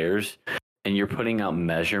active players, and you're putting out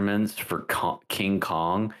measurements for King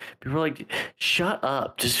Kong, people are like, shut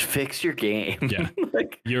up, just fix your game. Yeah.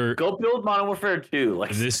 Like, go build Modern Warfare 2.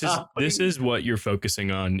 Like, this is what you're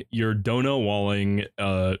focusing on. You're dono walling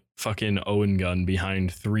fucking Owen gun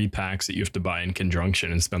behind 3 packs that you have to buy in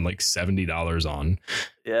conjunction and spend like $70 on.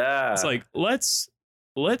 Yeah. It's like, let's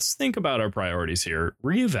think about our priorities here,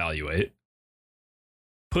 reevaluate,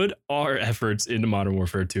 put our efforts into Modern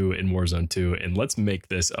Warfare 2 and Warzone 2, and let's make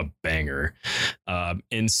this a banger.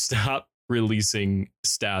 And stop releasing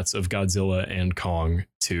stats of Godzilla and Kong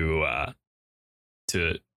to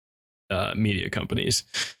media companies.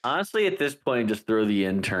 Honestly, at this point, just throw the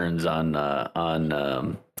interns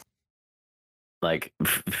on like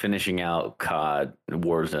finishing out COD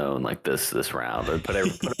Warzone like this round, or put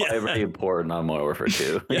everybody important on Modern Warfare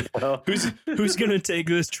 2. Yeah. You know? Who's gonna take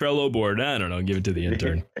this Trello board? I don't know. Give it to the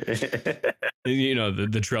intern. You know,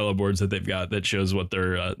 the Trello boards that they've got that shows what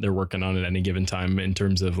they're working on at any given time in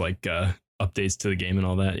terms of like updates to the game and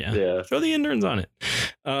all that. Yeah. Throw the interns on it.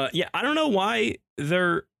 Yeah, I don't know why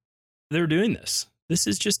they're doing this. This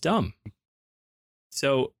is just dumb.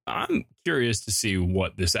 So I'm curious to see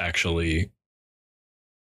what this actually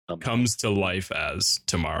comes to life as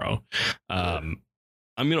tomorrow. I'm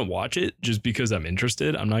gonna watch it just because I'm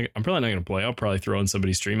interested. I'm probably not gonna play. I'll probably throw on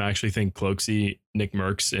somebody's stream. I actually think Cloaksy, Nick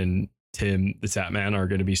Merckx, and Tim the Tatman are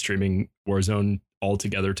going to be streaming Warzone all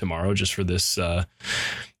together tomorrow just for this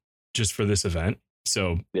event.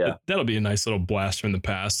 So yeah, that'll be a nice little blast from the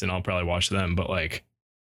past, and I'll probably watch them. But like,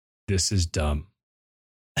 this is dumb.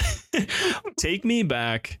 Take me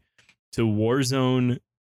back to Warzone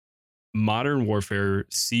Modern Warfare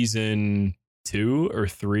Season 2 or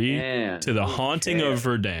 3 to the Haunting of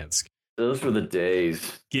Verdansk. Those were the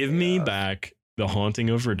days. Give me back the Haunting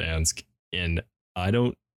of Verdansk, and I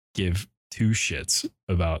don't give 2 shits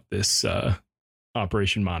about this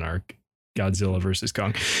Operation Monarch Godzilla versus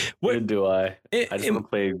Kong. What do I? I just want to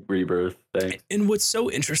play Rebirth. Thanks. And what's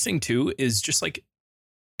so interesting too is just like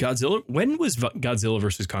Godzilla. When was Godzilla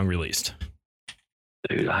versus Kong released?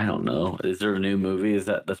 Dude, I don't know. Is there a new movie?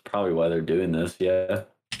 That's probably why they're doing this? Yeah.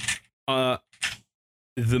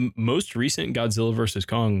 The most recent Godzilla versus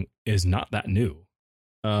Kong is not that new.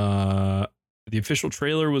 The official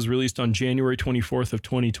trailer was released on January 24th of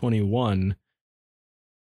 2021.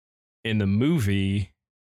 In the movie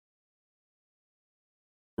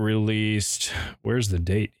released, where's the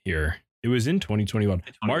date here? It was in 2021.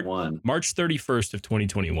 March 31st of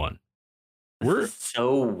 2021. We're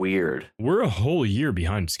so weird. We're a whole year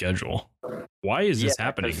behind schedule. Why is this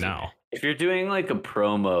happening now? If you're doing like a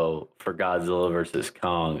promo for Godzilla versus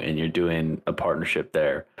Kong and you're doing a partnership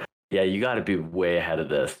there, yeah, you got to be way ahead of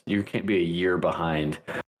this. You can't be a year behind.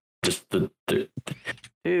 Just dude.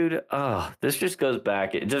 This just goes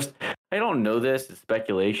back. I don't know this. It's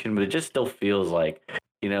speculation, but it just still feels like,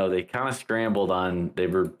 you know, they kind of scrambled on. They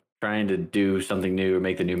were trying to do something new or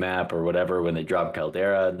make the new map or whatever when they dropped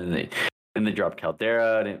Caldera, and then they dropped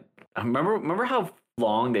Caldera. And I remember how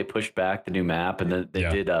long they pushed back the new map, and then they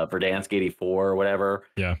did Verdansk 84 or whatever.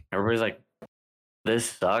 Yeah, everybody's like, "This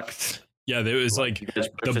sucks." Yeah, it was like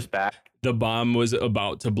just push us back. The bomb was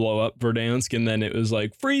about to blow up Verdansk, and then it was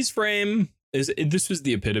like freeze frame. This was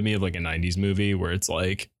the epitome of like a 90s movie where it's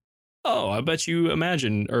like, oh, I bet you want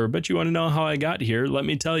to know how I got here. Let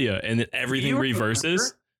me tell you. And then everything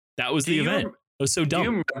reverses. That was the event. It was so dumb.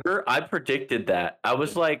 Do you remember? I predicted that. I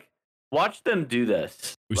was like, watch them do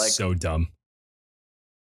this. It was so dumb.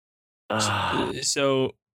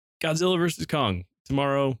 So Godzilla versus Kong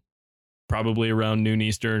tomorrow, probably around noon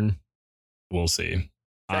Eastern. We'll see.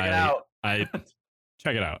 Check it out.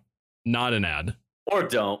 Check it out. Not an ad. Or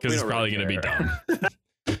don't. Because it's probably going to be dumb.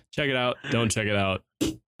 Check it out. Don't check it out.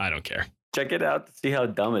 I don't care. Check it out to see how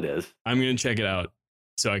dumb it is. I'm going to check it out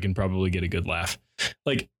so I can probably get a good laugh.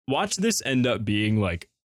 Like, watch this end up being like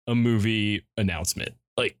a movie announcement.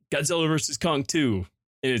 Like Godzilla versus Kong 2.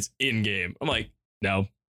 And it's in game. I'm like, no,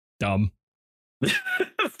 dumb.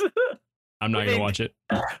 I'm not going to watch it.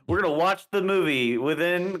 We're going to watch the movie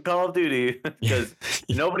within Call of Duty because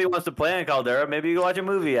nobody wants to play on Caldera. Maybe you can watch a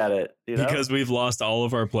movie at it. You know? Because we've lost all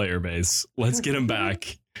of our player base. Let's get them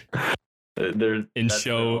back. We're going to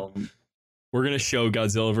show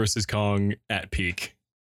Godzilla versus Kong at peak.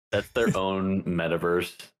 That's their own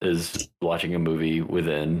metaverse, is watching a movie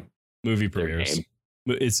within movie premieres.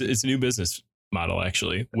 It's a new business model,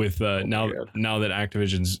 actually, with now that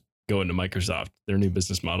Activision's go into Microsoft, their new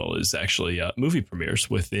business model is actually movie premieres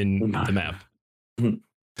within the map. Can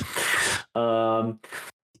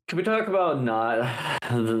we talk about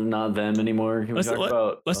not them anymore? Let's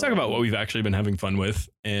talk about what we've actually been having fun with,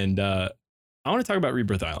 and I want to talk about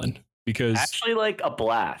Rebirth Island because actually like a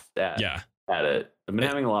blast at it. I've been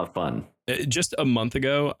having a lot of fun. Just a month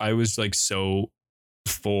ago, I was like so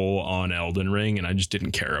full on Elden Ring, and I just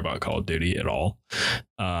didn't care about Call of Duty at all.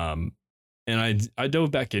 And I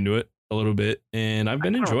dove back into it a little bit, and I've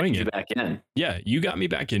been enjoying it. Back in. Yeah, you got me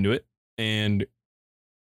back into it, and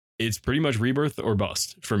it's pretty much rebirth or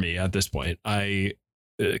bust for me at this point. A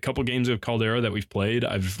couple games of Caldera that we've played,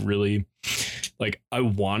 I've really I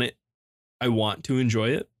want to enjoy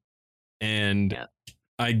it, and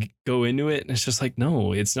I go into it and it's just like,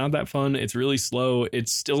 no, it's not that fun. It's really slow.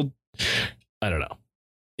 It's still, I don't know.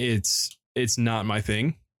 It's not my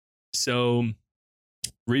thing. So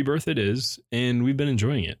rebirth it is, and we've been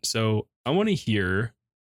enjoying it. So I want to hear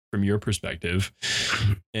from your perspective.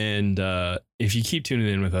 And if you keep tuning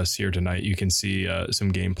in with us here tonight, you can see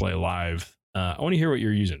some gameplay live. I want to hear what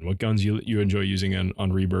you're using, what guns you enjoy using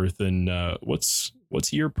on rebirth, and what's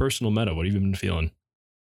your personal meta? What have you been feeling?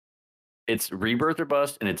 It's rebirth or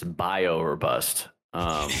bust, and it's bio or bust.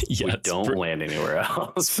 We don't land anywhere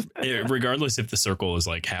else. Regardless if the circle is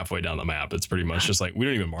like halfway down the map, it's pretty much just like we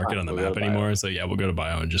don't even mark it on the map anymore. So yeah, we'll go to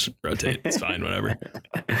bio and just rotate. It's fine, whatever.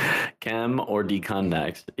 Chem or decon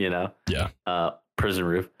next, Yeah. Prison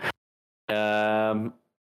roof.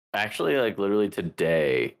 Actually, like literally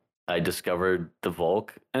today, I discovered the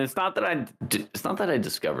Volk, and it's not that I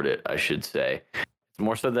discovered it, I should say. It's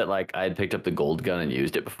more so that like I had picked up the gold gun and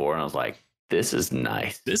used it before, and I was like, this is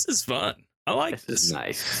nice. This is fun. I like this. This is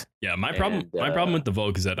nice. Yeah, my problem with the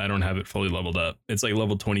Volk is that I don't have it fully leveled up. It's like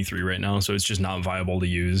level 23 right now, so it's just not viable to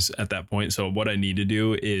use at that point. So what I need to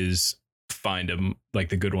do is find them, like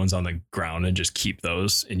the good ones on the ground, and just keep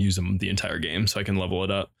those and use them the entire game so I can level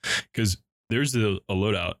it up. Because there's a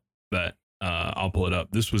loadout that I'll pull it up.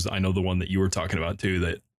 This was, I know, the one that you were talking about too,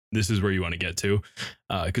 that this is where you want to get to,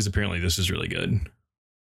 because apparently this is really good.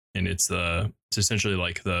 And it's essentially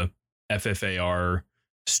like the FFAR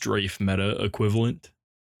strafe meta equivalent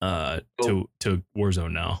to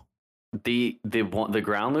Warzone now. The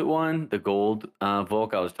ground loot one, the gold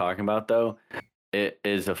Volk I was talking about though, it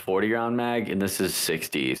is a 40 round mag, and this is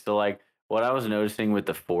 60. So like what I was noticing with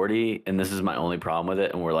the 40, and this is my only problem with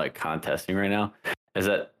it, and we're like contesting right now, is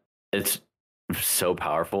that it's so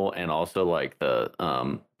powerful, and also like the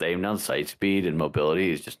aim down sight speed and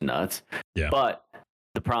mobility is just nuts. Yeah. But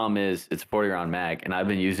the problem is it's a 40 round mag, and I've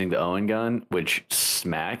been using the Owen gun, which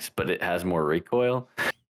smacks, but it has more recoil.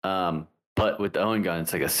 But with the Owen gun,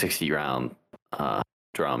 it's like a 60 round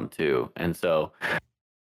drum too, and so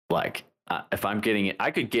like if I'm getting it,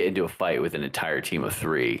 I could get into a fight with an entire team of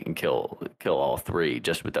 3 and kill all 3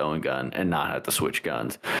 just with the Owen gun and not have to switch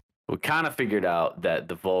guns. We kind of figured out that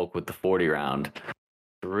the Volk with the 40 round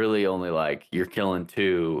really only like you're killing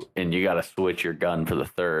 2 and you got to switch your gun for the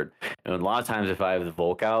 3rd. And a lot of times if I have the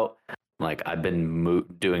Volk out, like I've been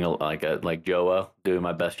doing like Joa, doing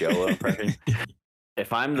my best Joa impression.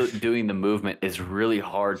 If I'm doing the movement, it's really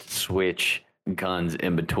hard to switch guns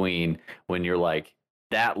in between when you're like,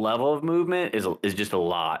 that level of movement is just a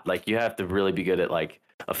lot. Like you have to really be good at like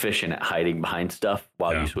efficient at hiding behind stuff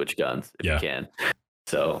while you switch guns if you can.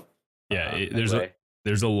 So there's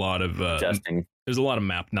a lot of testing. There's a lot of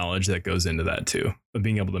map knowledge that goes into that too, of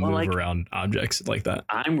being able to move around objects like that.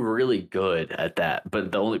 I'm really good at that,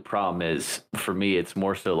 but the only problem is for me, it's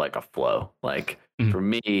more so like a flow. Like for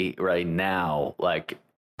me right now, like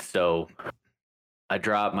so, I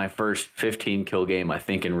dropped my first 15 kill game I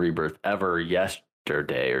think in Rebirth ever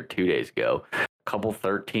yesterday or 2 days ago. Couple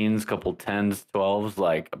 13s, couple 10s, 12s.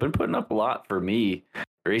 Like I've been putting up a lot for me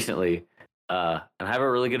recently. And I have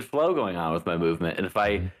a really good flow going on with my movement. And if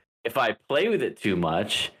I play with it too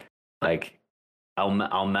much, like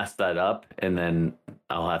I'll mess that up, and then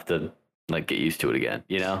I'll have to like get used to it again,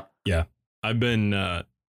 Yeah. I've been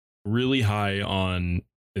really high on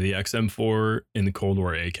the XM4 and the Cold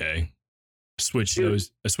War AK. I switched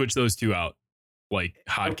those 2 out like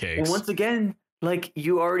hotcakes. Once again, like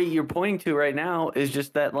you're pointing to right now is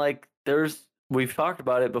just that like we've talked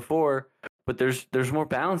about it before, but there's more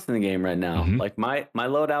balance in the game right now. Like my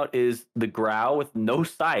loadout is the Growl with no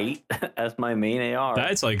sight as my main AR.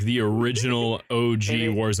 That's like the original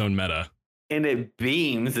OG Warzone meta. And it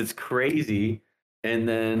beams. It's crazy. And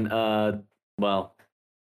then,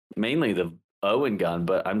 mainly the Owen gun,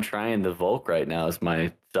 but I'm trying the Volk right now as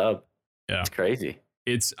my sub. Yeah, it's crazy.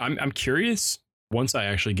 I'm curious once I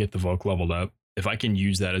actually get the Volk leveled up, if I can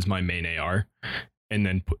use that as my main AR, and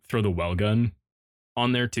then throw the well gun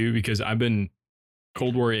on there too, because I've been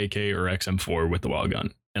Cold War AK or XM4 with the well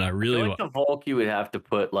gun, and I really like the Volk. You would have to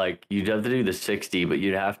put like you'd have to do the 60, but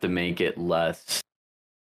you'd have to make it less.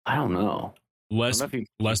 I don't know. less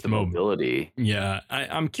mobility. Yeah,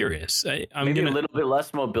 I'm curious. I'm Maybe gonna a little bit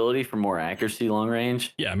less mobility for more accuracy long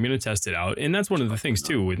range. Yeah, I'm gonna test it out, and that's one of the things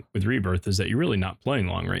too with Rebirth is that you're really not playing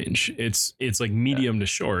long range. It's like medium to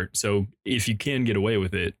short. So if you can get away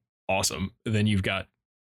with it, awesome. Then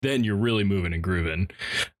you're really moving and grooving.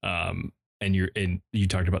 And you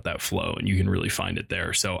talked about that flow, and you can really find it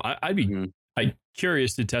there. So I'd be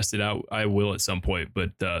curious to test it out. I will at some point,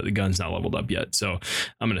 but the gun's not leveled up yet, so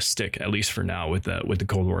I'm gonna stick at least for now with the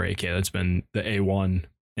Cold War AK. That's been the A1,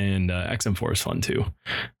 and XM4 is fun too.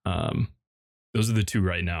 Those are the two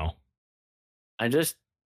right now. It's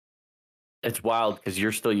wild because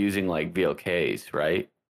you're still using like VLKs, right?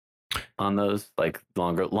 On those like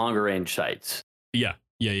longer range sights. Yeah.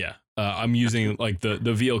 I'm using like the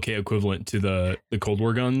VLK equivalent to the Cold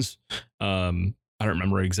War guns. I don't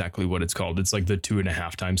remember exactly what it's called. It's like the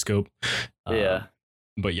 2.5 times scope. Yeah.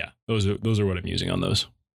 But yeah, those are what I'm using on those.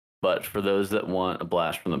 But for those that want a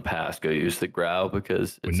blast from the past, go use the Grau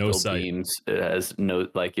because it still beams. It has no,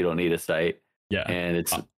 like, you don't need a sight. Yeah. And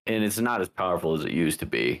it's not as powerful as it used to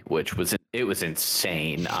be, which was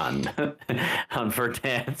insane on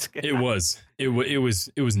Verdansk. It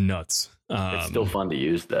was nuts. It's still fun to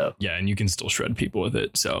use though. Yeah, and you can still shred people with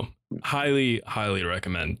it. So highly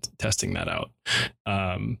recommend testing that out.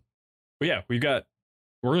 But yeah, we're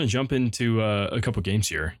gonna jump into a couple games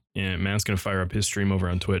here, and Matt's gonna fire up his stream over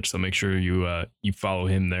on Twitch. So make sure you follow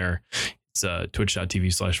him there. It's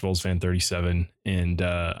twitch.tv/volsfan37, and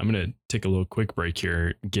I'm gonna take a little quick break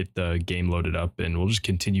here, get the game loaded up, and we'll just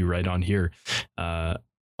continue right on here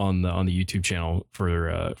on the YouTube channel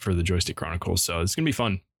for the Joystick Chronicles. So it's gonna be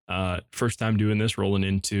fun. First time doing this, rolling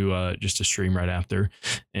into just a stream right after,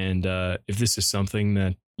 and if this is something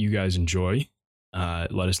that you guys enjoy,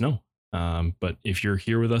 let us know. But if you're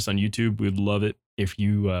here with us on YouTube, we'd love it if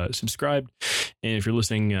you subscribed. And if you're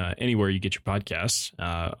listening anywhere you get your podcasts,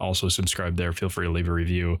 also subscribe there. Feel free to leave a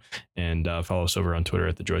review, and follow us over on Twitter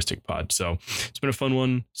at the Joystick Pod. So it's been a fun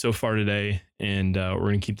one so far today, and we're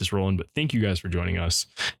going to keep this rolling. But thank you guys for joining us,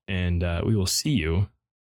 and we will see you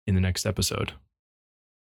in the next episode.